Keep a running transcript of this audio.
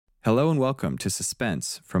Hello and welcome to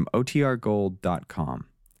Suspense from OTRGold.com.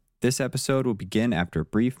 This episode will begin after a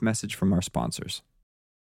brief message from our sponsors.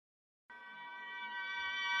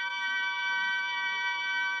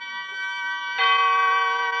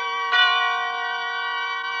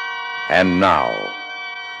 And now,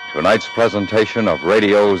 tonight's presentation of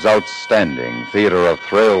radio's outstanding theater of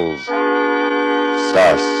thrills,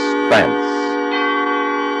 Suspense.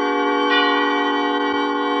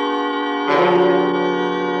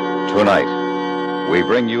 Tonight, we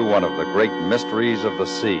bring you one of the great mysteries of the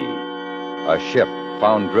sea. A ship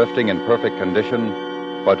found drifting in perfect condition,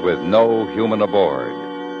 but with no human aboard.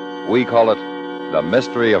 We call it The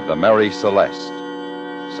Mystery of the Mary Celeste.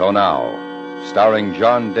 So now, starring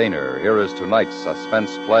John Daner, here is tonight's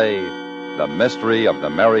suspense play, The Mystery of the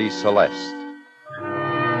Mary Celeste.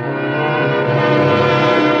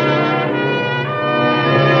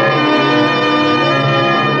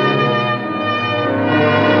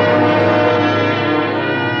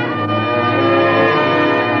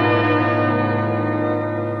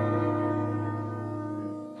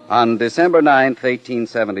 On December 9th,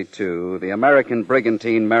 1872, the American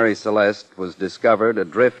brigantine Mary Celeste was discovered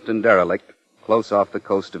adrift and derelict close off the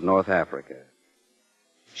coast of North Africa.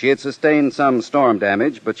 She had sustained some storm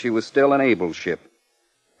damage, but she was still an able ship.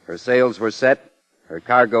 Her sails were set, her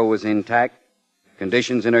cargo was intact,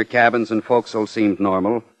 conditions in her cabins and forecastle seemed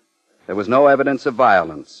normal. There was no evidence of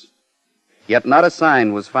violence. Yet not a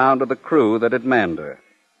sign was found of the crew that had manned her.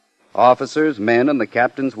 Officers, men, and the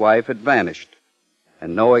captain's wife had vanished,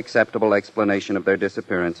 and no acceptable explanation of their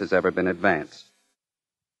disappearance has ever been advanced.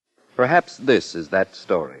 Perhaps this is that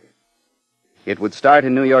story. It would start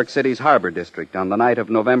in New York City's Harbor District on the night of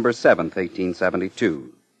November 7th,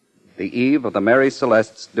 1872, the eve of the Mary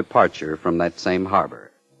Celeste's departure from that same harbor.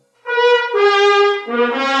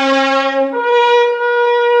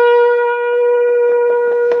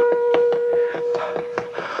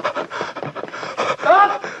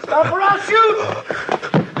 Stop! Stop or I'll shoot!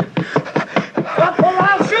 Stop or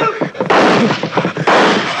I'll shoot!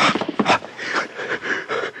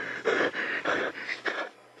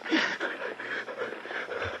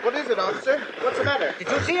 What is it, officer? What's the matter? Did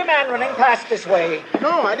you see a man running past this way?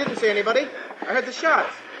 No, I didn't see anybody. I heard the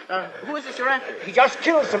shots. Who is this you're after? He just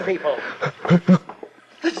killed some people.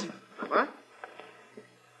 Listen. What?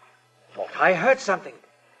 Thought I heard something.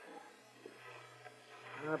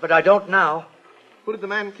 But I don't now. Who did the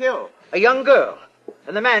man kill? A young girl.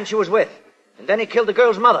 And the man she was with. And then he killed the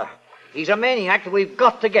girl's mother. He's a maniac that we've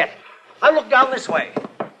got to get. I'll look down this way.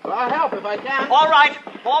 Well, I'll help if I can. All right.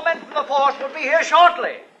 4 men from the force will be here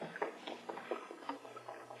shortly.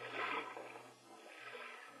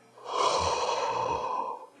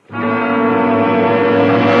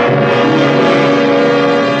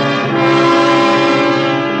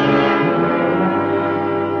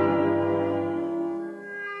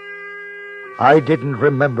 I didn't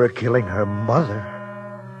remember killing her mother.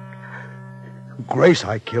 Grace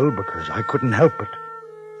I killed because I couldn't help it.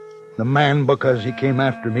 The man because he came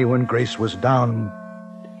after me when Grace was down.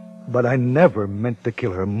 But I never meant to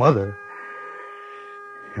kill her mother.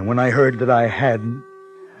 And when I heard that I had,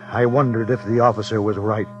 I wondered if the officer was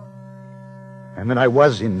right. And that I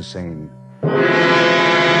was insane.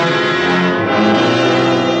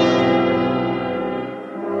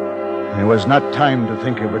 There was not time to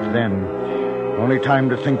think of it then. Only time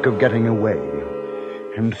to think of getting away.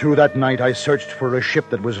 And through that night I searched for a ship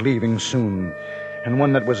that was leaving soon, and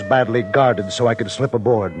one that was badly guarded so I could slip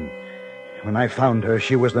aboard. When I found her,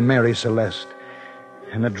 she was the Mary Celeste,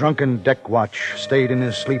 and the drunken deck watch stayed in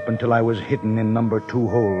his sleep until I was hidden in number 2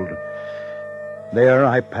 hold. There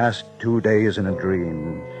I passed 2 days in a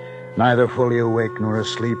dream, neither fully awake nor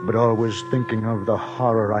asleep, but always thinking of the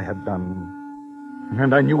horror I had done.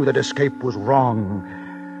 And I knew that escape was wrong,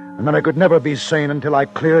 and that I could never be sane until I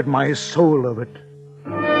cleared my soul of it.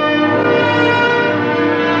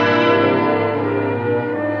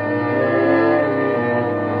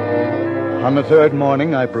 On the 3rd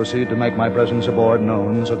morning, I proceed to make my presence aboard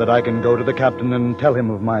known so that I can go to the captain and tell him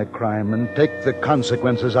of my crime and take the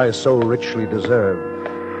consequences I so richly deserve.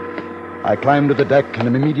 I climb to the deck and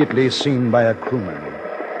am immediately seen by a crewman.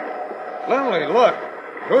 Lindley, look.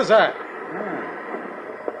 Who's that?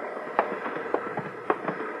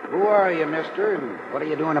 Who are you, mister, and what are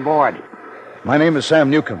you doing aboard? My name is Sam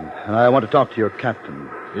Newcomb, and I want to talk to your captain.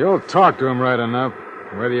 You'll talk to him right enough,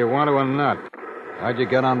 whether you want to or not. How'd you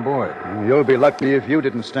get on board? You'll be lucky if you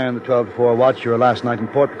didn't stand the 12 to 4 watch your last night in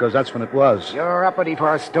port, because that's when it was. You're uppity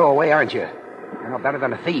for a stowaway, aren't you? You're no better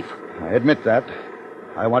than a thief. I admit that.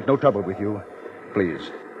 I want no trouble with you.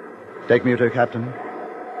 Please, take me to the captain.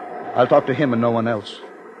 I'll talk to him and no one else.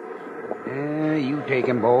 You take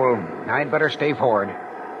him, Bull. I'd better stay forward.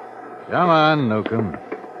 Come on, Newcomb.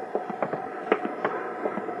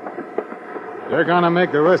 You're gonna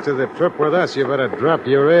make the rest of the trip with us. You better drop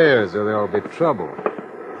your airs or there'll be trouble.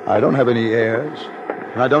 I don't have any heirs,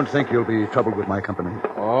 and I don't think you'll be troubled with my company.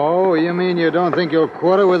 Oh, you mean you don't think you'll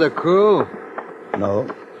quarter with the crew? No.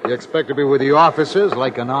 You expect to be with the officers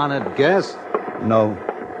like an honored guest? No.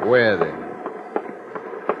 Where then?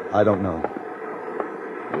 I don't know.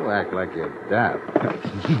 You act like you're daft.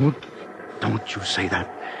 Don't you say that.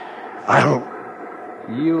 I'll...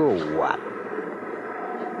 You what?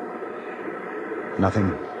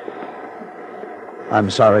 Nothing. I'm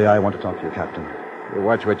sorry. I want to talk to you, Captain. You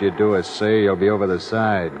watch what you do or say, you'll be over the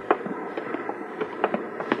side.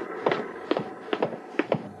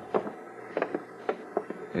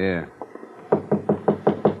 Here.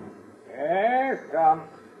 Yes, come.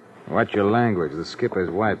 Watch your language. The skipper's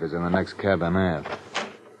wife is in the next cabin aft.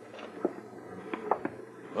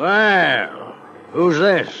 Well, who's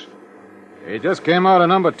this? He just came out of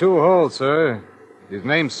number 2 hold, sir. His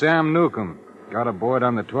name's Sam Newcomb. Got aboard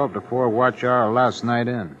on the 12 to 4 watch hour last night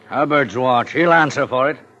in. Hubbard's watch. He'll answer for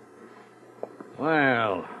it.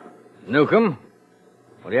 Well, Newcomb,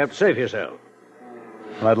 what do you have to say for yourself?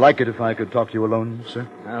 Well, I'd like it if I could talk to you alone, sir.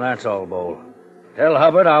 Now, that's all, Bull. Tell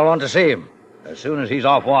Hubbard I'll want to see him as soon as he's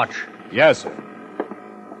off watch. Yes, sir.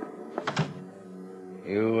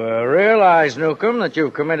 You realize, Newcomb, that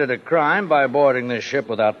you've committed a crime by boarding this ship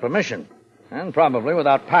without permission. And probably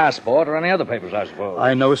without passport or any other papers, I suppose.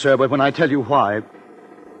 I know, sir, but when I tell you why...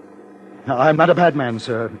 Now, I'm not a bad man,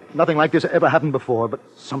 sir. Nothing like this ever happened before, but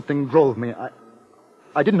something drove me.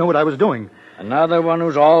 I didn't know what I was doing. Another one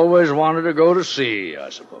who's always wanted to go to sea, I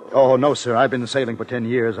suppose. Oh, no, sir. I've been sailing for 10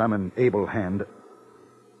 years. I'm an able hand.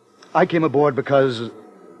 I came aboard because...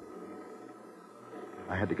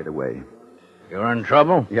 I had to get away. You're in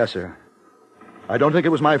trouble? Yes, sir. I don't think it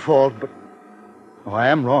was my fault, but... Oh, I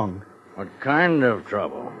am wrong. What kind of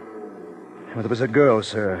trouble? Well, there was a girl,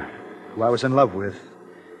 sir, who I was in love with.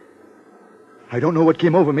 I don't know what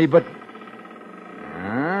came over me, but...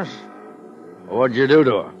 Yes? What'd you do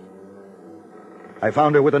to her? I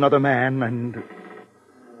found her with another man, and...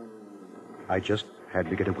 I just had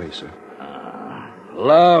to get away, sir.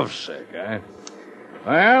 Lovesick, eh?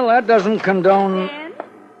 Well, that doesn't condone... Ben?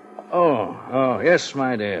 Oh, yes,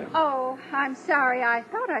 my dear. Oh, I'm sorry. I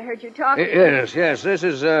thought I heard you talking. Yes. This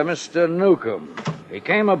is Mr. Newcomb. He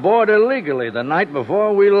came aboard illegally the night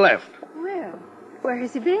before we left. Well, where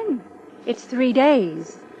has he been? It's 3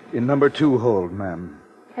 days. In number 2 hold, ma'am.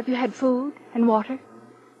 Have you had food and water?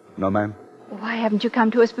 No, ma'am. Why haven't you come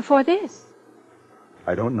to us before this?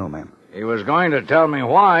 I don't know, ma'am. He was going to tell me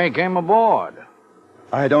why he came aboard.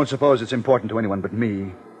 I don't suppose it's important to anyone but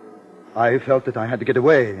me. I felt that I had to get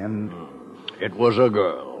away, and... It was a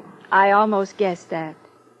girl. I almost guessed that.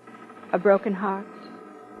 A broken heart?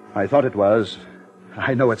 I thought it was.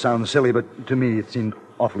 I know it sounds silly, but to me it seemed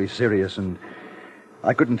awfully serious, and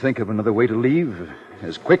I couldn't think of another way to leave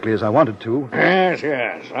as quickly as I wanted to.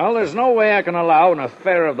 Yes. Well, there's no way I can allow an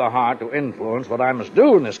affair of the heart to influence what I must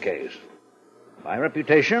do in this case. By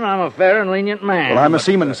reputation, I'm a fair and lenient man. Well, I'm a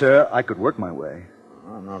seaman, sir. I could work my way.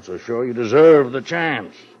 I'm not so sure you deserve the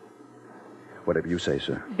chance. Whatever you say,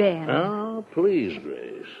 sir. Ben. Oh, please,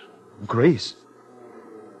 Grace. Grace?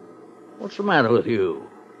 What's the matter with you?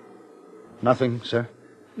 Nothing, sir.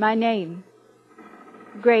 My name.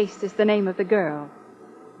 Grace is the name of the girl.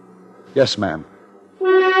 Yes, ma'am.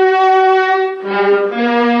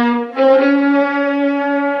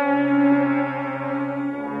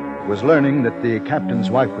 It was learning that the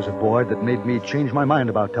captain's wife was aboard that made me change my mind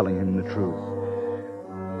about telling him the truth.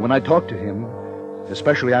 When I talked to him,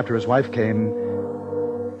 especially after his wife came,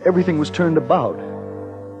 everything was turned about.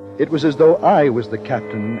 It was as though I was the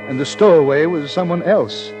captain and the stowaway was someone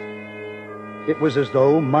else. It was as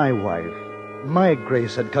though my wife, my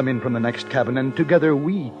Grace, had come in from the next cabin, and together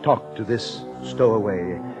we talked to this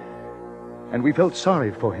stowaway. And we felt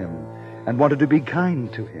sorry for him and wanted to be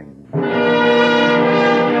kind to him.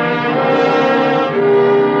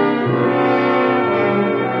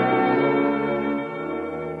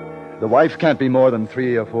 The wife can't be more than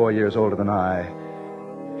 3 or 4 years older than I,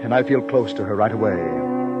 and I feel close to her right away.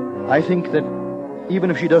 I think that even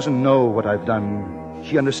if she doesn't know what I've done,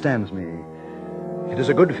 she understands me. It is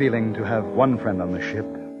a good feeling to have one friend on the ship.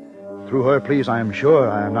 Through her, please, I am sure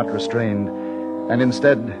I am not restrained, and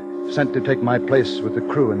instead sent to take my place with the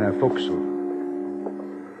crew in their forecastle.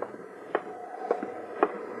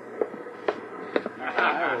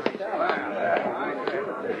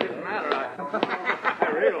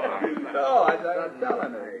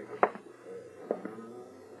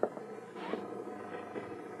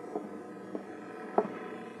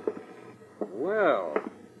 Well,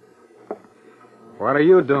 what are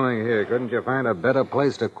you doing here? Couldn't you find a better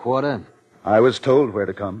place to quarter? I was told where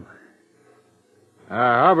to come.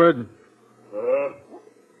 Hubbard.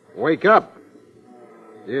 Wake up.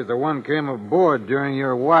 Here's the one came aboard during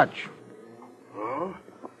your watch. Huh?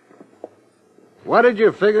 What did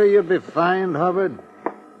you figure you'd be fined, Hubbard?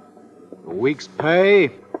 A week's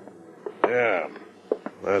pay? Yeah,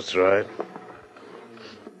 that's right.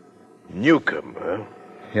 Newcomb, huh?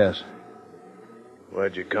 Yes.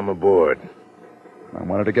 Why'd you come aboard? I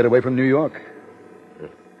wanted to get away from New York.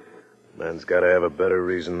 Man's got to have a better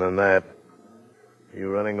reason than that. You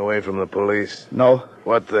running away from the police? No.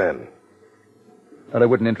 What then? That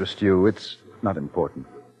wouldn't interest you. It's not important.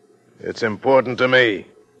 It's important to me.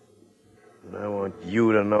 And I want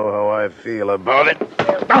you to know how I feel about it.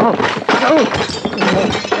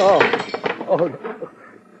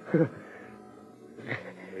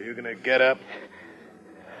 Are you going to get up?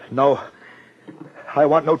 No. I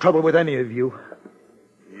want no trouble with any of you.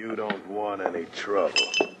 You don't want any trouble.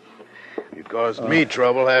 You caused me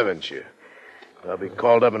trouble, haven't you? I'll be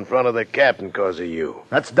called up in front of the captain because of you.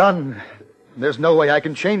 That's done. There's no way I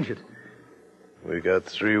can change it. We got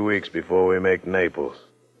 3 weeks before we make Naples.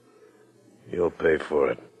 You'll pay for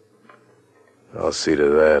it. I'll see to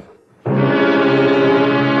that.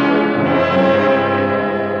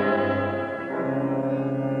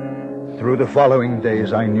 Through the following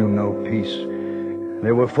days, I knew no peace.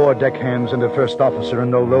 There were 4 deckhands and a first officer,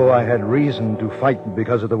 and although I had reason to fight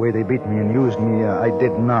because of the way they beat me and used me, I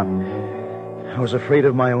did not. I was afraid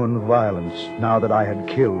of my own violence now that I had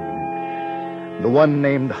killed. The one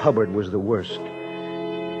named Hubbard was the worst.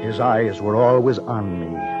 His eyes were always on me,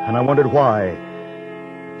 and I wondered why.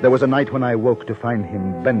 There was a night when I woke to find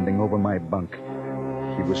him bending over my bunk.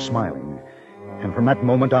 He was smiling, and from that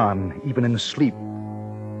moment on, even in sleep,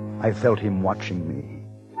 I felt him watching me.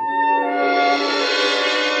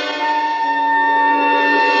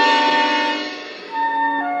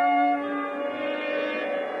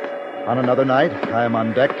 On another night, I am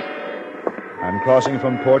on deck. I'm crossing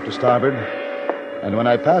from port to starboard, and when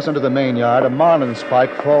I pass under the main yard, a marlin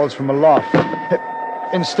spike falls from aloft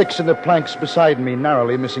and sticks in the planks beside me,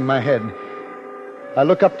 narrowly missing my head. I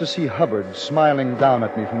look up to see Hubbard smiling down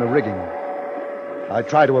at me from the rigging. I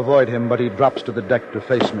try to avoid him, but he drops to the deck to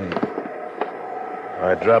face me.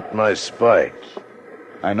 I dropped my spike.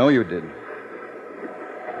 I know you did.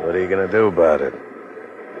 What are you going to do about it?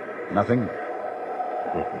 Nothing.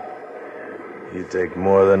 You take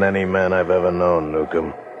more than any man I've ever known,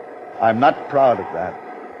 Newcomb. I'm not proud of that.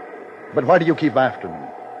 But why do you keep after me?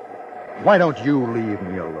 Why don't you leave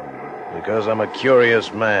me alone? Because I'm a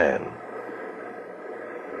curious man.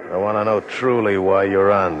 I want to know truly why you're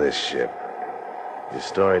on this ship. Your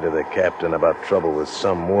story to the captain about trouble with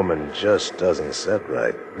some woman just doesn't set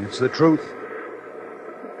right. It's the truth.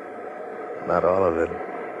 Not all of it.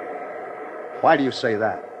 Why do you say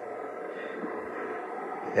that?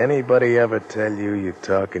 Anybody ever tell you you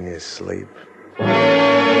talk in your sleep?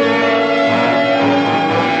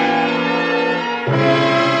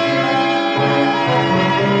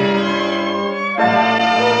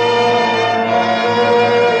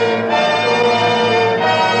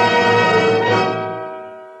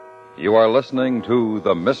 You are listening to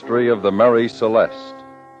The Mystery of the Mary Celeste,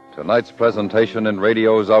 tonight's presentation in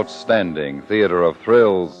radio's outstanding theater of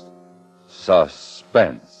thrills,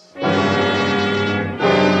 Suspense.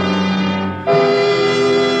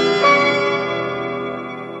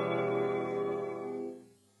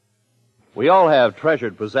 We all have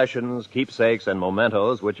treasured possessions, keepsakes, and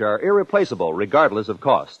mementos which are irreplaceable regardless of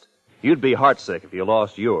cost. You'd be heartsick if you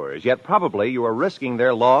lost yours, yet probably you are risking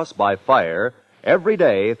their loss by fire every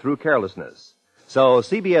day through carelessness. So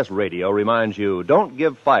CBS Radio reminds you, don't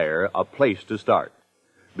give fire a place to start.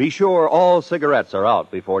 Be sure all cigarettes are out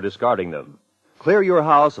before discarding them. Clear your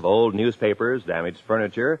house of old newspapers, damaged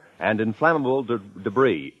furniture, and inflammable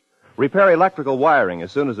debris. Repair electrical wiring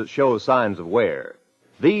as soon as it shows signs of wear.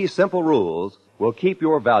 These simple rules will keep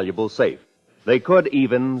your valuables safe. They could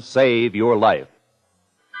even save your life.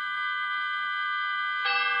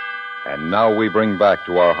 And now we bring back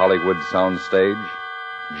to our Hollywood soundstage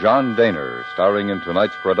John Daner, starring in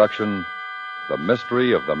tonight's production, The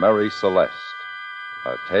Mystery of the Mary Celeste,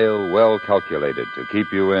 a tale well calculated to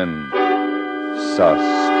keep you in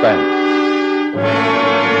suspense.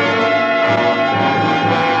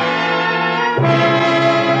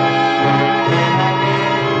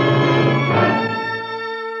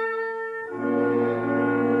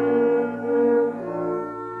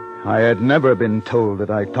 I had never been told that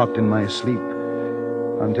I talked in my sleep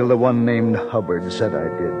until the one named Hubbard said I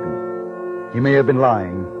did. He may have been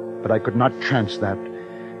lying, but I could not chance that.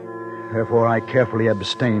 Therefore, I carefully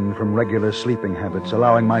abstained from regular sleeping habits,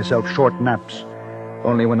 allowing myself short naps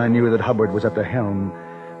only when I knew that Hubbard was at the helm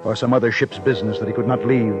or some other ship's business that he could not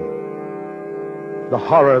leave. The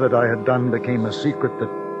horror that I had done became a secret that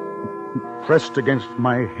pressed against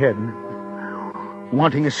my head,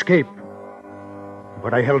 wanting escape.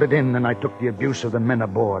 But I held it in, and I took the abuse of the men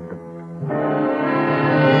aboard.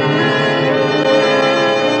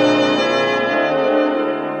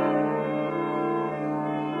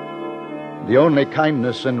 The only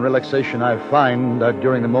kindness and relaxation I find are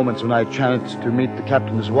during the moments when I chance to meet the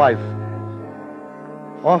captain's wife.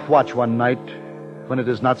 Off watch one night, when it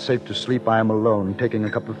is not safe to sleep, I am alone, taking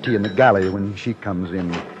a cup of tea in the galley when she comes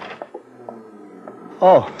in.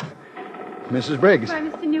 Oh, Mrs. Briggs. Why,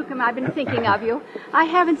 Mr. Newcomb, I've been thinking of you. I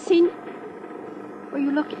haven't seen... Well,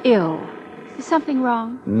 you look ill. Is something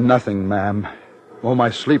wrong? Nothing, ma'am. Oh, my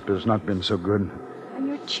sleep has not been so good. And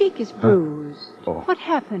your cheek is bruised. Oh. What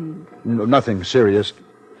happened? No, nothing serious.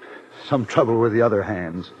 Some trouble with the other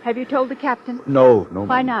hands. Have you told the captain? No.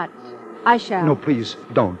 Why not? I shall. No, please,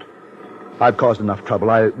 don't. I've caused enough trouble.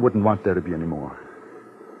 I wouldn't want there to be any more.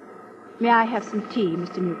 May I have some tea,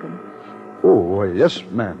 Mr. Newcomb? Oh, yes,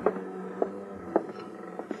 ma'am.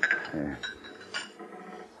 Yeah.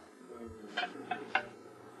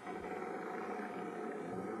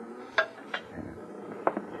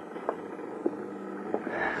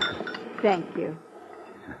 Thank you.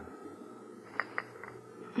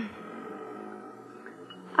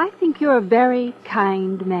 I think you're a very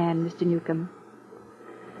kind man, Mr. Newcomb.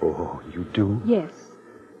 Oh, you do? Yes.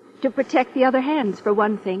 To protect the other hands, for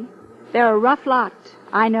one thing. They're a rough lot,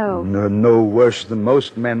 I know. No worse than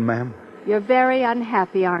most men, ma'am. You're very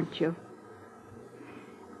unhappy, aren't you?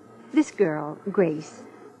 This girl, Grace.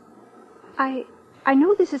 I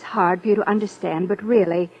know this is hard for you to understand, but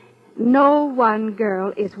really, no one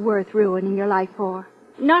girl is worth ruining your life for.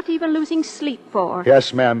 Not even losing sleep for.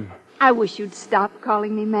 Yes, ma'am. I wish you'd stop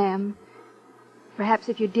calling me ma'am. Perhaps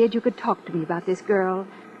if you did, you could talk to me about this girl.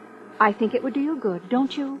 I think it would do you good,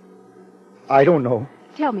 don't you? I don't know.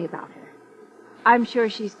 Tell me about her. I'm sure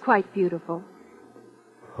she's quite beautiful.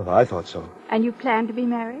 Well, I thought so. And you plan to be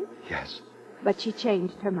married? Yes. But she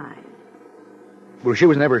changed her mind. Well, she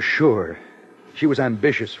was never sure. She was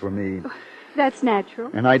ambitious for me. That's natural.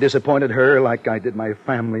 And I disappointed her like I did my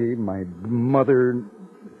family, my mother,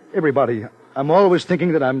 everybody. I'm always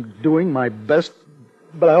thinking that I'm doing my best,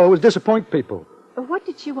 but I always disappoint people. What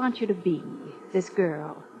did she want you to be, this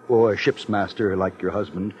girl? Oh, a ship's master like your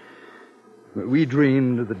husband. We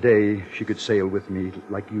dreamed of the day she could sail with me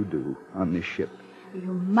like you do on this ship.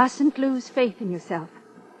 You mustn't lose faith in yourself.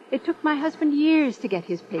 It took my husband years to get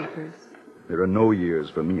his papers. There are no years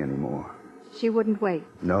for me anymore. She wouldn't wait.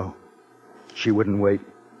 No, she wouldn't wait.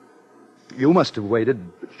 You must have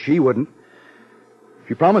waited, but she wouldn't.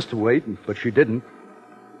 She promised to wait, but she didn't.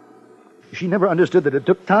 She never understood that it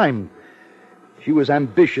took time. She was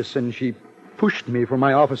ambitious, and she pushed me for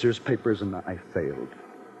my officer's papers, and I failed.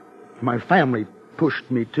 My family pushed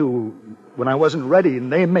me, too, when I wasn't ready,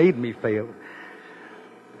 and they made me fail.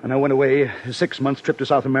 And I went away, a 6-month trip to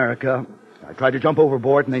South America. I tried to jump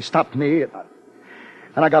overboard, and they stopped me.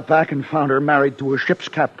 And I got back and found her married to a ship's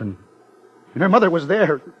captain. And her mother was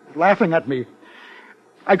there, laughing at me.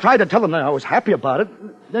 I tried to tell them that I was happy about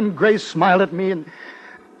it. Then Grace smiled at me, and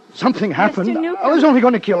something happened. Mr. Newcomb. I was only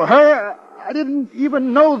going to kill her. I didn't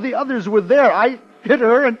even know the others were there. I hit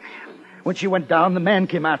her, and when she went down, the man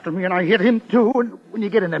came after me, and I hit him, too. And when you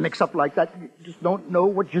get in a mix-up like that, you just don't know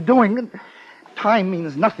what you're doing. And time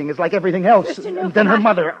means nothing. It's like everything else. Mr. Newcomb, and then her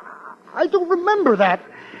mother. I don't remember that.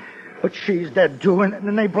 But she's dead, too, and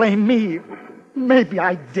then they blame me. Maybe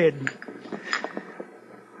I did.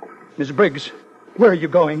 Miss Briggs, where are you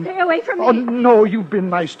going? Stay away from me. Oh, no, you've been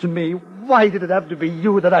nice to me. Why did it have to be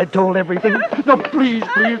you that I told everything? No, please,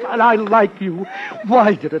 and I like you.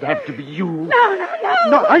 Why did it have to be you? No.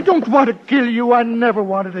 No, I don't want to kill you. I never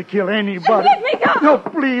wanted to kill anybody. Let me go. No,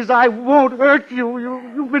 please, I won't hurt you.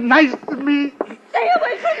 You've been nice to me. Stay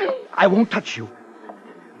away from me. I won't touch you.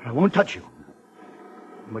 I won't touch you.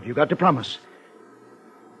 But you got to promise.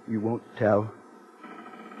 You won't tell.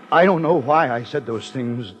 I don't know why I said those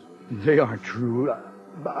things. They aren't true.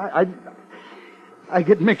 I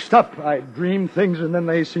get mixed up. I dream things and then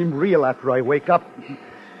they seem real after I wake up.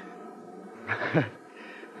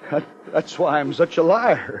 That's why I'm such a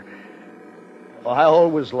liar. I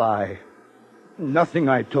always lie. Nothing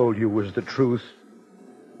I told you was the truth.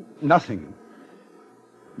 Nothing.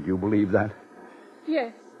 You believe that?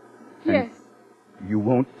 Yes. And Yes. You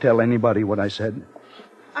won't tell anybody what I said?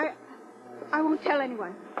 I won't tell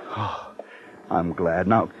anyone. Oh, I'm glad.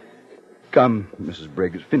 Now, Come, Mrs.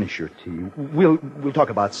 Briggs, finish your tea. We'll talk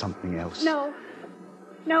about something else. No,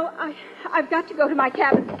 I've got to go to my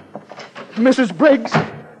cabin. Mrs. Briggs!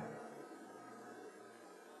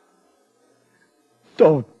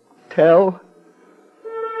 Don't tell.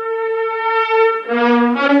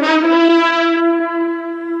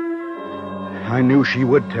 I knew she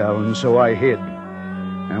would tell, and so I hid.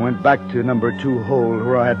 And went back to number 2 hole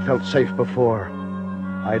where I had felt safe before.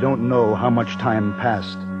 I don't know how much time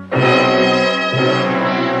passed.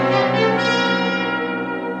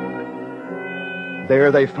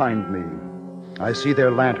 There they find me. I see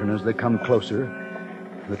their lantern as they come closer.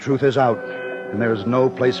 The truth is out, and there's no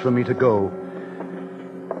place for me to go.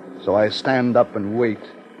 So I stand up and wait.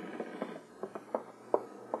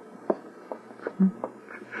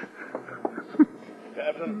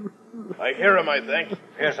 Captain, I hear him, I think.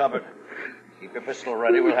 Yes, Hubbard. Keep your pistol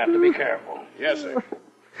ready. We'll have to be careful. Yes, sir.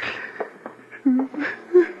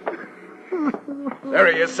 There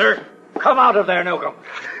he is, sir. Come out of there, Newcomb.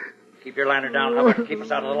 Keep your lantern down, Hubbard. Keep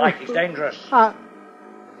us out of the light. He's dangerous.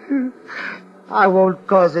 I won't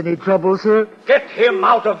cause any trouble, sir. Get him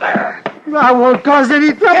out of there. I won't cause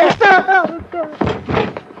any trouble, sir.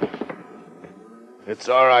 It's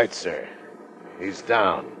all right, sir. He's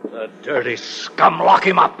down. The dirty scum. Lock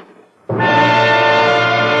him up.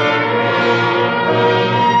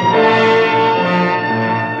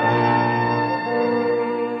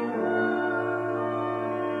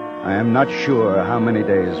 I am not sure how many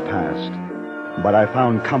days passed, but I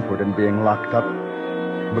found comfort in being locked up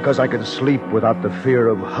because I could sleep without the fear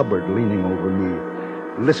of Hubbard leaning over me,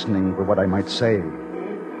 listening for what I might say.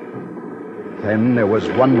 Then there was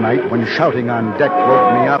one night when shouting on deck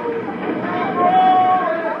woke me up.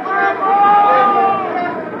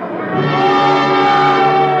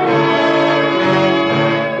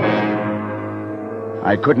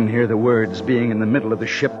 I couldn't hear the words being in the middle of the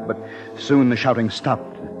ship, but soon the shouting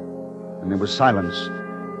stopped, and there was silence.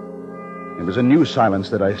 It was a new silence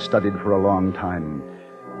that I studied for a long time.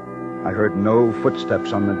 I heard no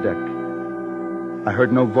footsteps on the deck. I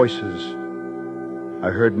heard no voices. I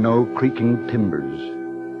heard no creaking timbers.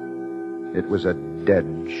 It was a dead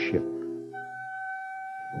ship.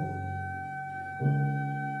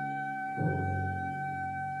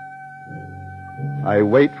 I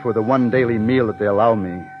wait for the one daily meal that they allow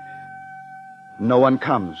me. No one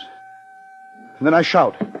comes. And then I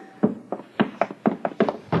shout.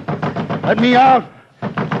 Let me out!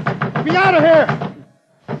 Let me out of here!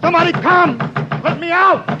 Somebody come! Let me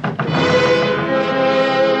out!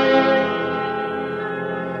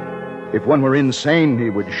 If one were insane,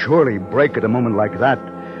 he would surely break at a moment like that.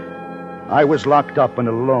 I was locked up and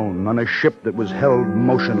alone on a ship that was held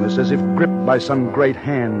motionless as if gripped by some great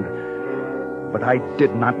hand. But I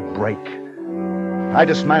did not break. I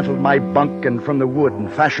dismantled my bunk and from the wood and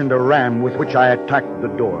fashioned a ram with which I attacked the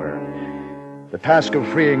door. The task of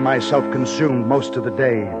freeing myself consumed most of the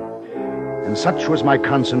day. And such was my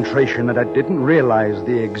concentration that I didn't realize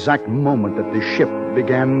the exact moment that the ship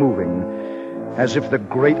began moving, as if the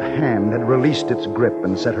great hand had released its grip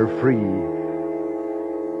and set her free.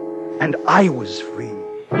 And I was free.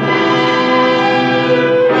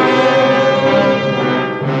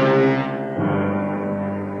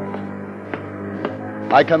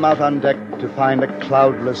 I come out on deck to find a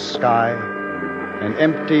cloudless sky and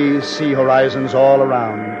empty sea horizons all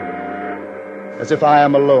around, as if I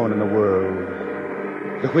am alone in the world.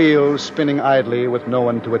 The wheel spinning idly with no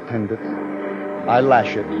one to attend it. I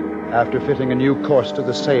lash it after fitting a new course to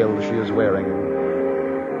the sail she is wearing.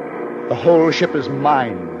 The whole ship is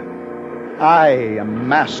mine. I am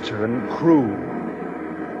master and crew.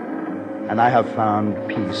 And I have found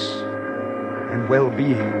peace and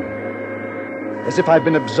well-being, as if I've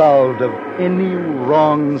been absolved of any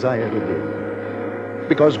wrongs I ever did.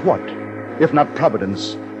 Because what, if not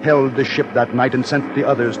Providence, held the ship that night and sent the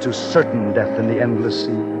others to certain death in the endless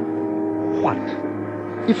sea? What,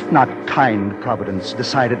 if not kind Providence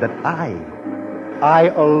decided that I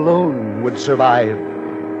alone would survive?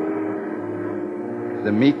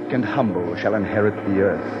 The meek and humble shall inherit the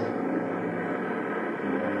earth.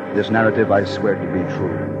 This narrative I swear to be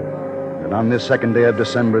true. And on this 2nd day of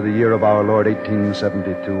December, the year of our Lord,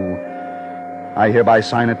 1872, I hereby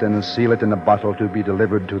sign it and seal it in a bottle to be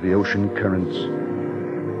delivered to the ocean currents,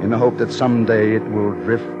 in the hope that someday it will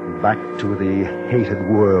drift back to the hated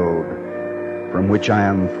world from which I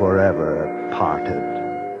am forever parted.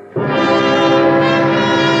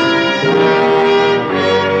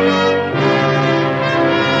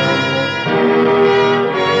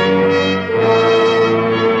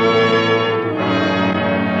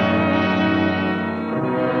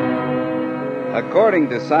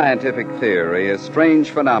 According to scientific theory, a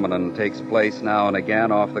strange phenomenon takes place now and again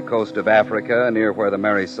off the coast of Africa near where the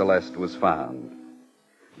Mary Celeste was found.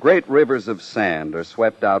 Great rivers of sand are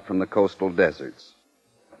swept out from the coastal deserts.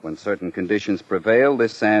 When certain conditions prevail,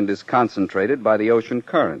 this sand is concentrated by the ocean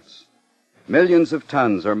currents. Millions of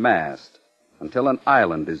tons are massed until an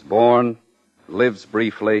island is born, lives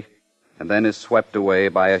briefly, and then is swept away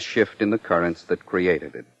by a shift in the currents that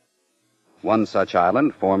created it. One such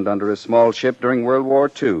island formed under a small ship during World War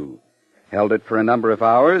II, held it for a number of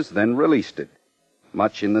hours, then released it,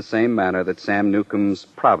 much in the same manner that Sam Newcomb's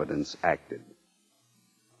Providence acted.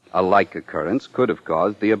 A like occurrence could have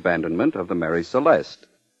caused the abandonment of the Mary Celeste,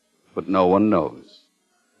 but no one knows.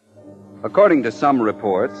 According to some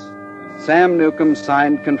reports, Sam Newcomb's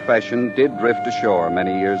signed confession did drift ashore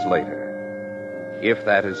many years later. If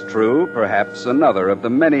that is true, perhaps another of the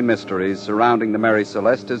many mysteries surrounding the Mary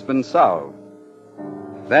Celeste has been solved.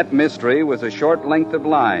 That mystery was a short length of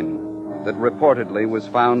line that reportedly was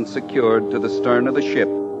found secured to the stern of the ship,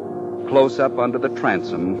 close up under the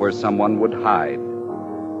transom where someone would hide.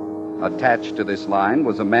 Attached to this line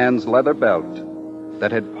was a man's leather belt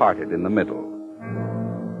that had parted in the middle.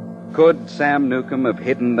 Could Sam Newcomb have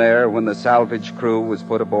hidden there when the salvage crew was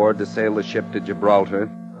put aboard to sail the ship to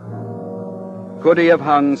Gibraltar? Could he have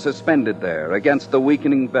hung suspended there against the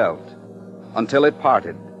weakening belt until it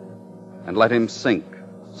parted and let him sink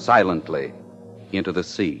silently into the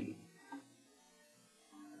sea?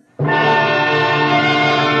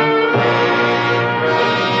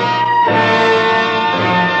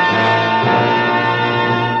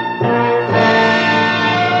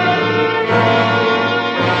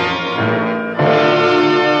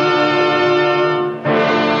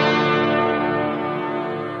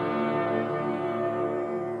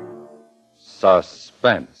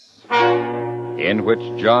 Suspense, in which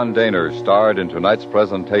John Daner starred in tonight's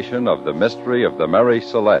presentation of The Mystery of the Mary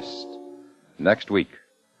Celeste. Next week,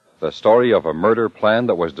 the story of a murder plan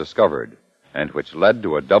that was discovered and which led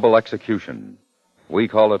to a double execution. We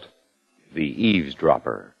call it The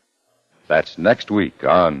Eavesdropper. That's next week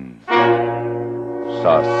on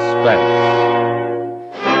Suspense.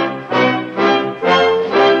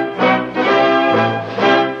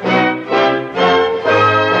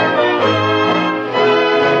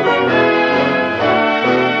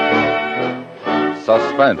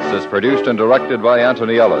 Suspense is produced and directed by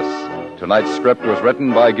Anthony Ellis. Tonight's script was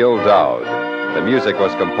written by Gil Dowd. The music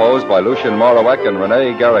was composed by Lucien Morawek and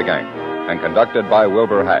Rene Garrigang, and conducted by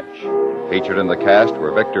Wilbur Hatch. Featured in the cast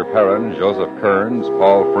were Victor Perrin, Joseph Kearns,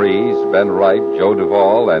 Paul Fries, Ben Wright, Joe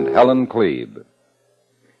Duvall, and Helen Klebe.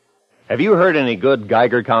 Have you heard any good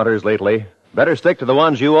Geiger counters lately? Better stick to the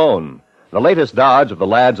ones you own. The latest dodge of the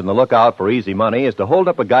lads in the lookout for easy money is to hold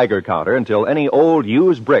up a Geiger counter until any old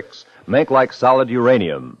used bricks make like solid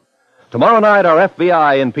uranium. Tomorrow night, our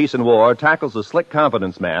FBI in Peace and War tackles the slick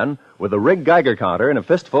confidence man with a rigged Geiger counter and a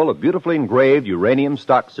fistful of beautifully engraved uranium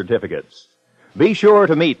stock certificates. Be sure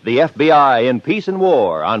to meet the FBI in Peace and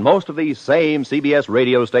War on most of these same CBS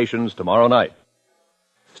radio stations tomorrow night.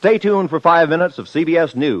 Stay tuned for 5 minutes of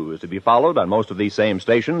CBS News to be followed on most of these same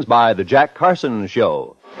stations by The Jack Carson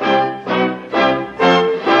Show.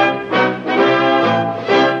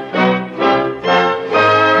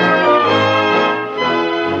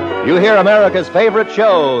 You hear America's favorite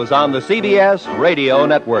shows on the CBS Radio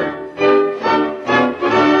Network.